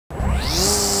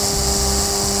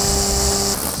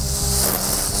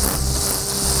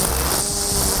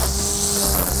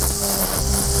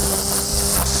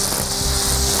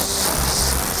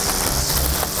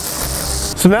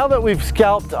So now that we've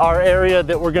scalped our area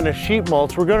that we're going to sheet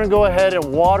mulch, we're going to go ahead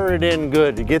and water it in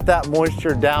good to get that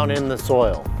moisture down in the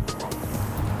soil.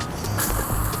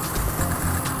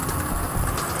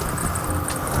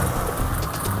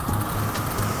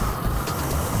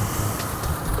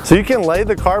 So you can lay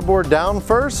the cardboard down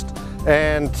first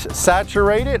and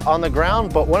saturate it on the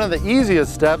ground, but one of the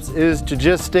easiest steps is to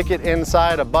just stick it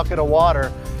inside a bucket of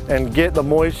water and get the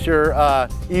moisture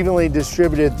evenly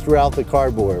distributed throughout the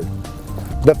cardboard.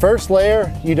 The first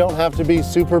layer you don't have to be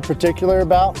super particular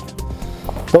about,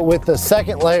 but with the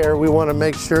second layer we want to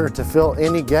make sure to fill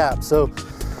any gaps. So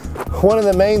one of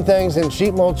the main things in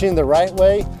sheet mulching the right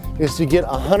way is to get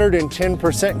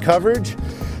 110% coverage,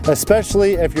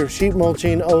 especially if you're sheet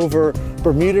mulching over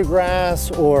Bermuda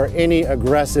grass or any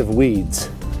aggressive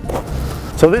weeds.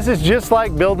 So this is just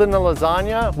like building a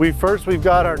lasagna. We've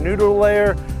got our noodle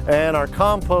layer, and our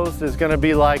compost is going to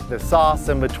be like the sauce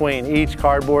in between each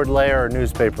cardboard layer or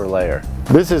newspaper layer.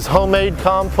 This is homemade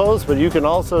compost, but you can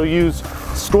also use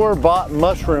store-bought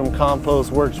mushroom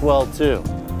compost, works well too.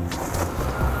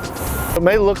 It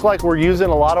may look like we're using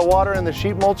a lot of water in the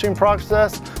sheet mulching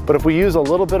process, but if we use a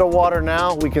little bit of water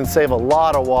now, we can save a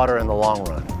lot of water in the long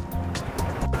run.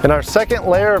 In our second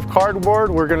layer of cardboard,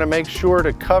 we're going to make sure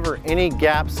to cover any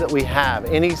gaps that we have,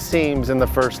 any seams in the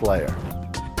first layer.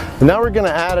 And now we're going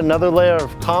to add another layer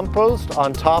of compost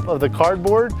on top of the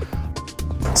cardboard.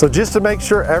 So just to make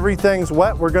sure everything's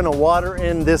wet, we're going to water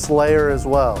in this layer as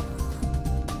well.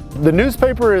 The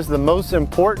newspaper is the most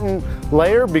important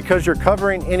layer because you're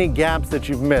covering any gaps that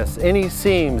you've missed, any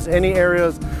seams, any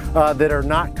areas that are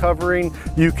not covering.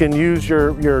 You can use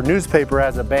your newspaper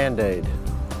as a band-aid.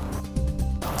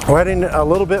 We're adding a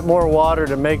little bit more water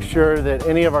to make sure that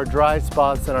any of our dry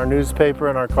spots in our newspaper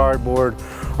and our cardboard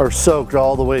are soaked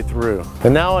all the way through.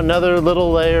 And now another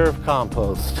little layer of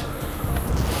compost.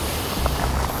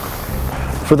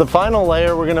 For the final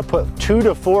layer, we're going to put 2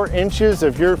 to 4 inches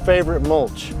of your favorite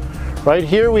mulch. Right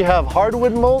here we have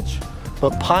hardwood mulch,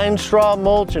 but pine straw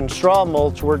mulch and straw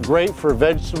mulch work great for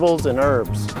vegetables and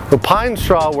herbs. The pine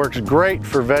straw works great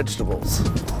for vegetables.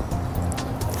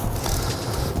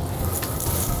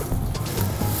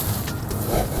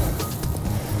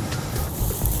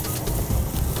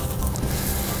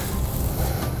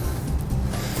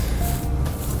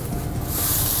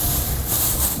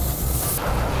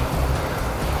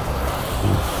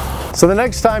 So the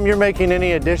next time you're making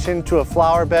any addition to a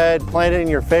flower bed, planting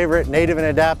your favorite native and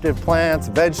adaptive plants,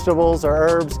 vegetables, or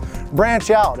herbs, branch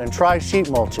out and try sheet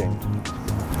mulching.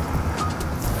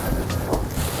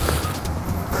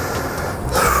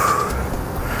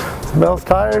 Smells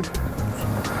tired?